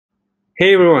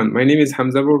Hey everyone, my name is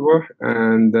Hamza Bourbour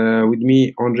and with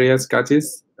me Andreas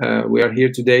Katis. We are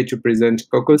here today to present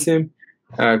CoCoSim.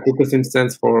 CoCoSim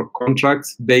stands for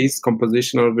Contract-Based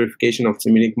Compositional Verification of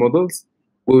Semantic Models.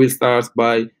 We will start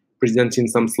by presenting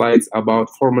some slides about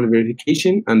formal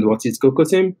verification and what is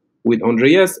CoCoSim with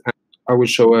Andreas. And I will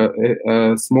show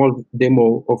a small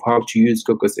demo of how to use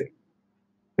CoCoSim.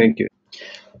 Thank you.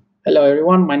 Hello,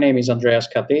 everyone. My name is Andreas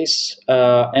Katis,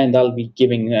 and I'll be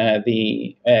giving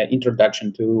the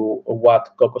introduction to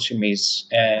what CoCoSim is.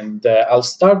 And I'll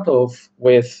start off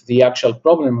with the actual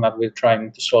problem that we're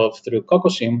trying to solve through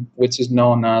CoCoSim, which is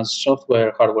known as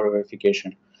software-hardware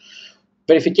verification.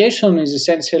 Verification is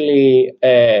essentially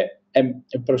a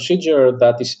procedure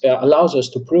that allows us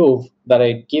to prove that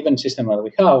a given system that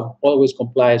we have always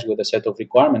complies with a set of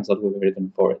requirements that we've written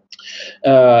for it.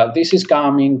 This is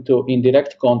coming in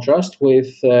direct contrast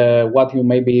with what you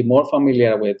may be more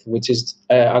familiar with, which is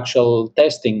actual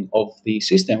testing of the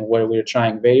system, where we're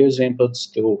trying various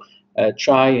inputs to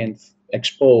try and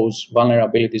expose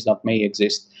vulnerabilities that may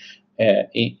exist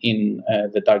in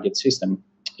the target system.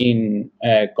 In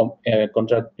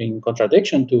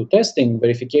contradiction to testing,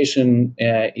 verification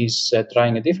is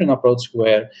trying a different approach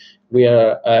where we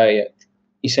are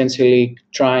essentially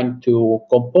trying to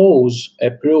compose a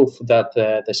proof that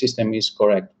the system is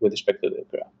correct with respect to the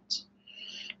requirements.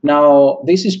 Now,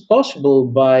 this is possible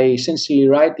by essentially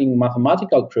writing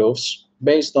mathematical proofs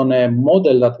based on a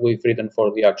model that we've written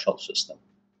for the actual system.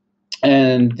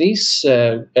 And this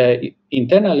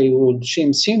internally would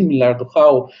seem similar to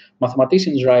how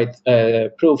mathematicians write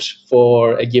proofs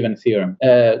for a given theorem.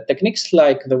 Techniques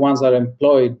like the ones that are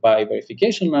employed by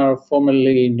verification are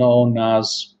formally known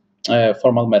as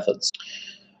formal methods.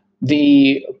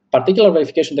 The particular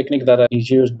verification technique that is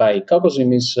used by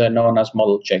CoCoSim is known as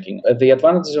model checking. The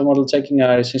advantages of model checking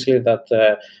are essentially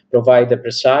that provide a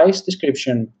precise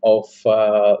description of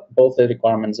both the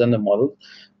requirements and the model,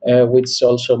 which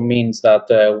also means that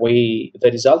the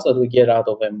results that we get out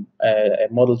of a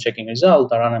model checking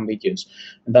result are unambiguous.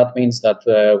 And that means that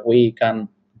we can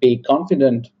be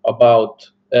confident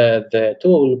about the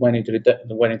tool when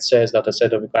it says that a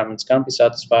set of requirements can be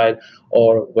satisfied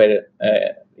or where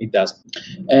it doesn't.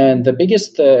 And the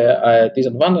biggest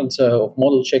disadvantage of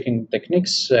model checking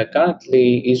techniques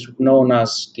currently is known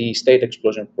as the state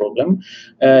explosion problem,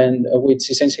 and which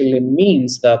essentially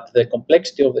means that the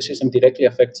complexity of the system directly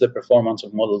affects the performance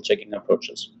of model checking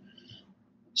approaches.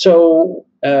 So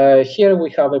here we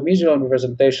have a visual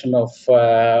representation of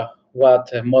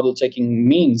what model checking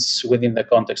means within the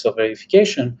context of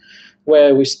verification,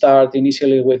 where we start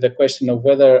initially with the question of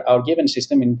whether our given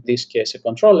system, in this case a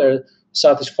controller,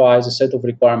 satisfies a set of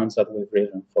requirements that we've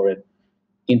written for it.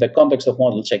 In the context of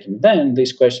model checking, then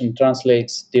this question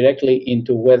translates directly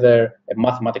into whether a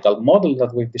mathematical model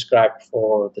that we've described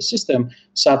for the system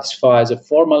satisfies a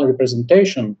formal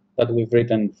representation that we've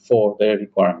written for the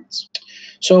requirements.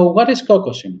 So what is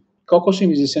CoCoSim?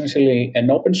 CoCoSim is essentially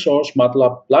an open source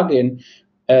MATLAB plugin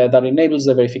that enables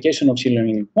the verification of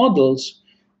C-learning models,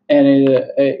 and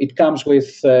it comes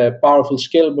with powerful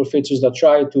scalable features that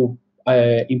try to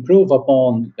improve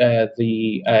upon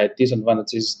the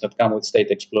disadvantages that come with state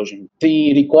explosion.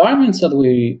 The requirements that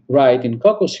we write in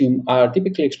CoCoSim are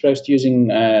typically expressed using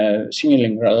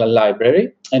Simulink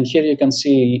library, and here you can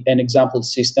see an example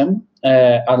system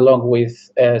along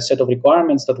with a set of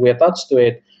requirements that we attach to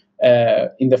it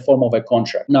in the form of a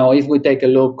contract. Now, if we take a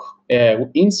look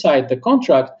inside the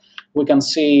contract, we can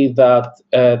see that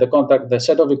the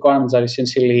set of requirements are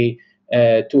essentially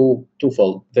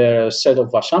twofold. The set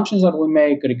of assumptions that we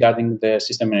make regarding the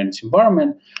system and its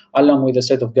environment, along with a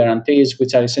set of guarantees,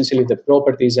 which are essentially the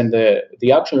properties and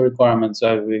the actual requirements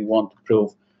that we want to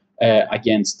prove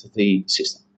against the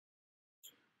system.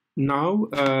 Now,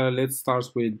 let's start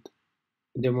with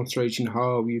demonstration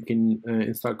how you can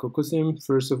install CoCoSim.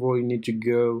 First of all, you need to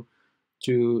go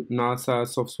to NASA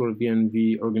Software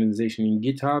VNV organization in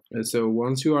GitHub. So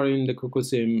once you are in the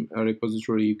CoCoSim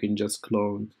repository, you can just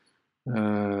clone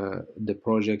the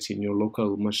projects in your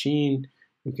local machine.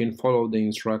 You can follow the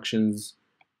instructions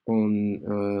on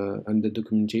and the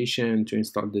documentation to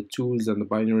install the tools and the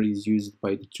binaries used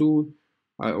by the tool.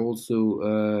 I also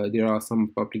there are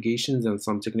some publications and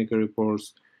some technical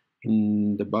reports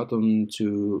in the bottom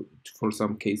for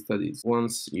some case studies.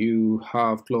 Once you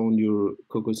have cloned your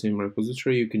CoCoSim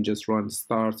repository, you can just run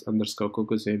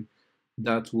start_CoCoSim.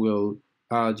 That will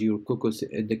add your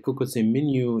the CoCoSim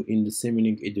menu in the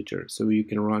Simulink editor, so you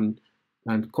can run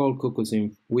and call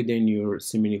CoCoSim within your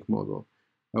Simulink model.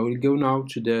 I will go now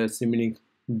to the Simulink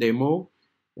demo,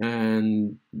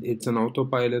 and it's an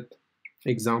autopilot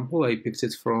example. I picked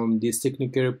it from this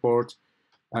technical report,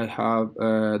 I have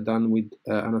done with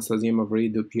Anastasia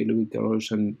Mavrido, Pierre-Louis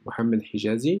Garoche, and Mohammed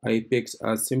Hijazi. I picked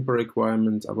a simple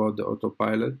requirement about the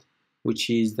autopilot, which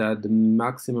is that the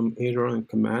maximum error in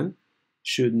command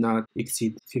should not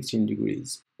exceed 15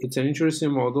 degrees. It's an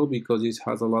interesting model because it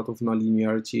has a lot of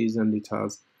nonlinearities, and it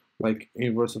has like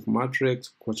inverse of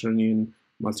matrix, quaternion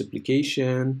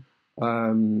multiplication.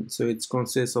 So it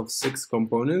consists of 6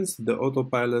 components. The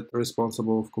autopilot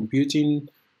responsible for computing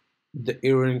the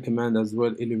erroring command as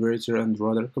well, elevator and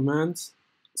rudder commands.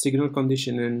 Signal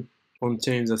conditioning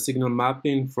contains a signal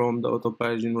mapping from the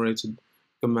autopilot generated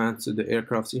commands to the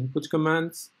aircraft's input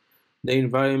commands. The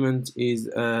environment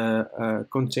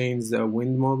contains the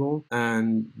wind model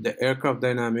and the aircraft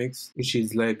dynamics, which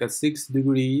is like a 6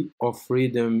 degree of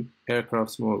freedom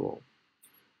aircraft model.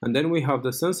 And then we have the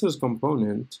sensors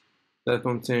component that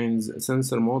contains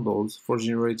sensor models for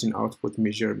generating output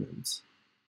measurements.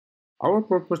 Our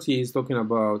property is talking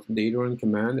about the erroring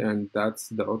command, and that's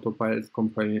the autopilot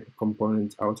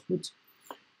component output.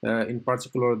 In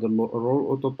particular, the raw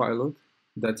autopilot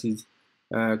that is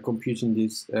computing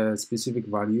this specific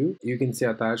value. You can see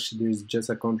attached there's just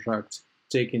a contract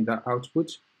taking that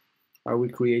output. I will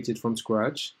create it from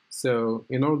scratch. So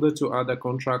in order to add a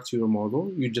contract to your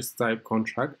model, you just type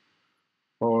contract,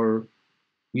 or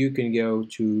you can go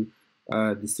to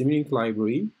the Simulink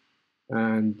library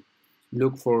and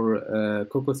look for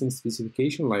CoCoSim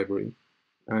specification library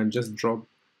and just drop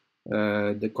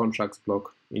the contracts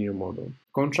block in your model.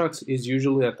 Contracts is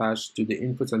usually attached to the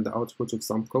input and the output of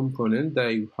some component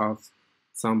that you have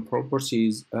some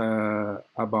properties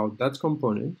about that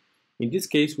component. In this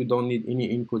case, we don't need any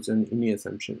inputs and any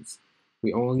assumptions.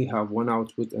 We only have one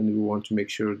output, and we want to make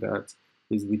sure that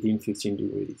is within 15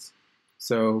 degrees.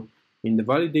 So in the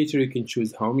validator, you can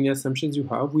choose how many assumptions you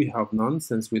have. We have none,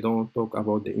 since we don't talk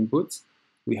about the inputs.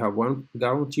 We have one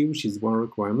guarantee, which is one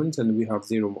requirement, and we have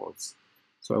 0 modes.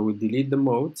 So I will delete the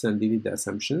modes and delete the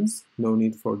assumptions. No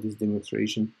need for this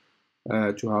demonstration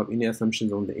to have any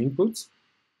assumptions on the inputs.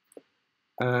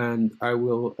 And I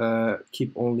will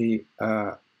keep only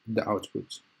the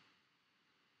output.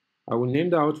 I will name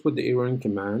the output the erroring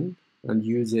command and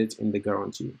use it in the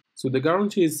guarantee. So the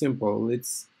guarantee is simple.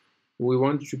 We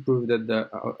want to prove that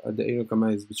the error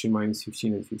command is between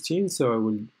 -15 and 15. So I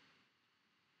will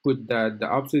put that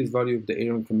the absolute value of the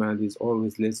error command is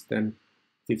always less than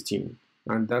 15.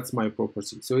 And that's my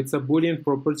property. So it's a Boolean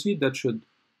property that should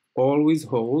always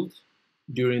hold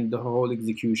during the whole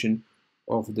execution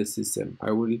of the system.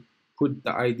 I will put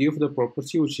the ID of the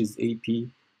property, which is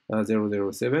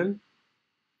AP007,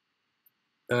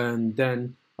 and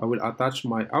then I will attach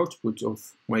my output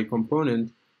of my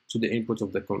component to the input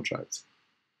of the contract.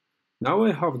 Now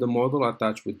I have the model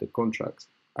attached with the contract.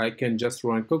 I can just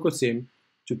run CoCoSim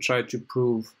to try to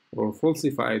prove or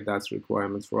falsify that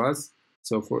requirement for us.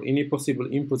 So for any possible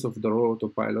inputs of the raw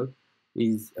autopilot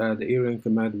is the erroring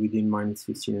command within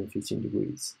 -15 and 15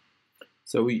 degrees.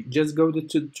 So we just go to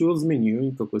the tools menu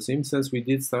in CoCoSim. Since we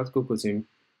did start CoCoSim,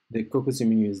 the CoCoSim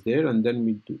menu is there, and then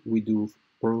we do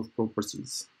prove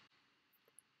properties.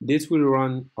 This will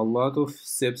run a lot of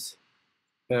steps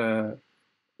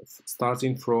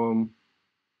starting from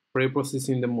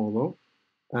pre-processing the model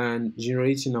and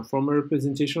generating a formal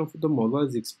representation of the model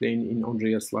as explained in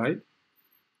Andrea's slide.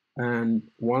 And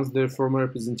once the formal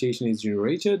representation is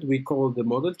generated, we call the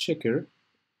model checker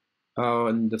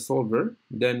and the solver.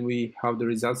 Then we have the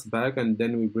results back, and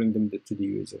then we bring them to the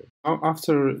user. Now,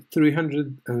 after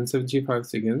 375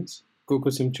 seconds,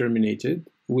 CoCoSim terminated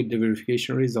with the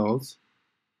verification results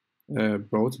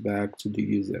brought back to the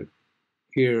user.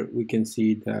 Here we can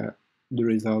see that the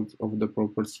result of the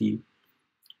property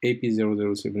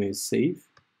AP007 is safe.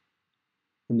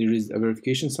 And there is a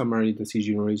verification summary that is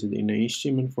generated in an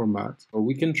HTML format. So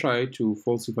we can try to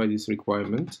falsify this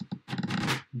requirement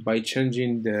by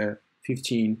changing the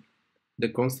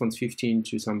constant 15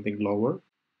 to something lower,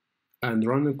 and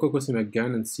run CoCoSim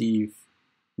again and see if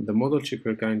the model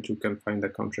checker can find a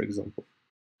counterexample.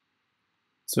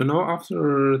 So now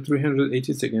after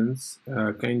 380 seconds,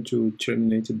 Kind2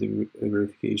 terminated the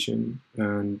verification,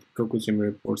 and CoCoSim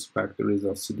reports back the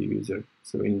results to the user.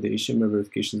 So in the HTML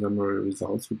verification summary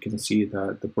results, we can see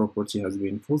that the property has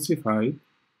been falsified,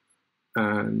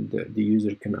 and the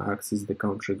user can access the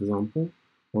counterexample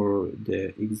or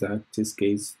the exact test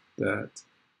case that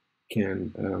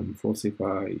can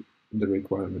falsify the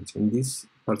requirements. In this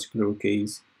particular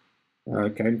case,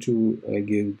 Kind2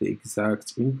 gave the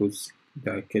exact inputs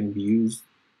that can be used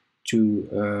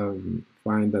to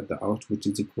find that the output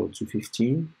is equal to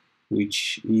 15,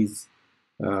 which is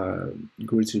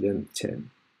greater than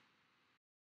 10.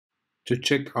 To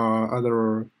check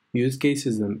other use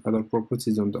cases and other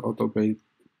properties on the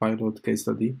pilot case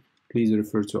study, please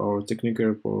refer to our technical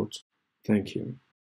report. Thank you.